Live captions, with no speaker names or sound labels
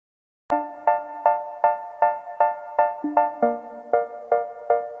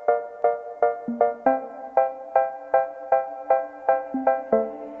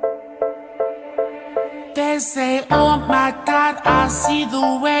They say, oh my God, I see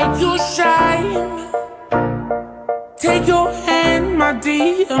the way you shine. Take your hand, my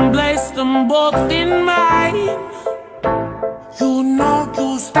dear, and place them both in mine. You know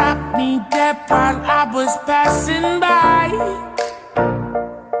you stopped me dead while I was passing by.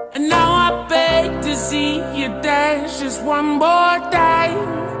 And now I beg to see you dance just one more time.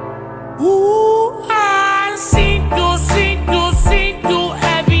 Ooh, I see you, see you, see you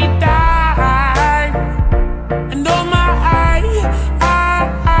every time. And oh my, I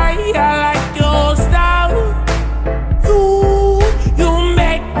like your style. You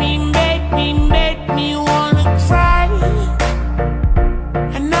make me wanna try.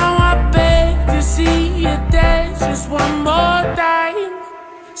 And now I beg to see you dance just one more time.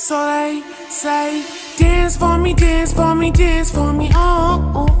 So they say, dance for me, dance for me, dance for me,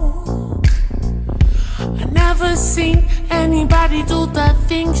 oh. I never seen anybody do the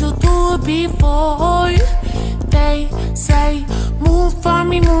things you do before. They say, move for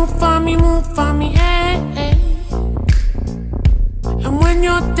me, move for me, move for me, eh. And when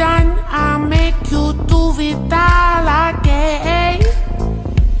you're done, I'll make you do it all again.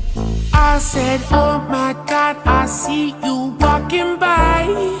 I said, oh my God, I see you walking by.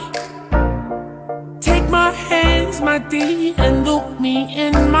 Take my hands, my dear, and look me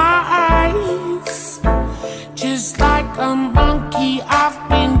in my eyes. Just like a monkey, I've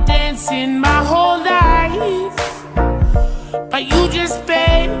been dancing my whole life. But you just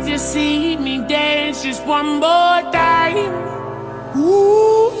beg to see me dance just one more time.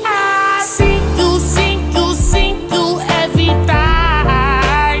 Ooh, I see you, see you, see you every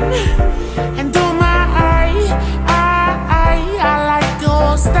time. And oh my, I like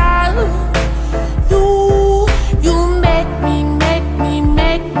your style. You make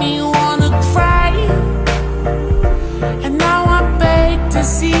me wanna cry. And now I beg to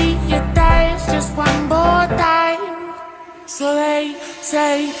see you dance just one more time. So they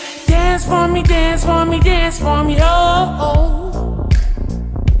say, dance for me, dance for me, dance for me, oh.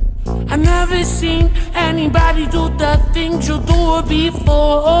 I never seen anybody do the things you do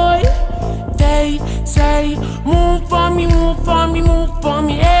before. They say, move for me, move for me, move for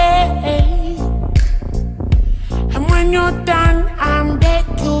me, eh. And when you're done, I beg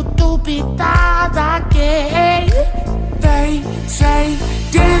you to be that again. They say,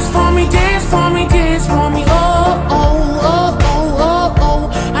 dance for me, dance for me, dance for me, oh, oh, oh, oh, oh,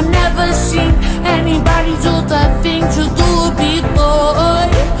 oh. I never seen anybody do the things you do before.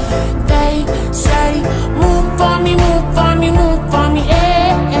 They say, move for me, move for me, move for me,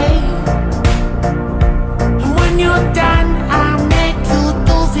 eh. And when you're done, I'll make you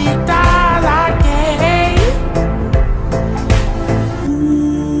do it all again.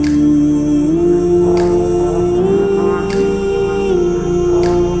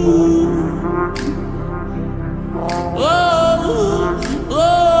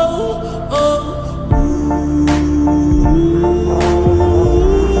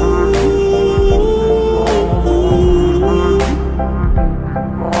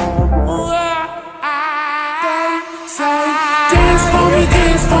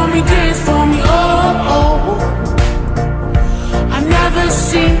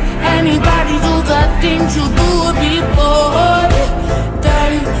 Anybody do the things you do before.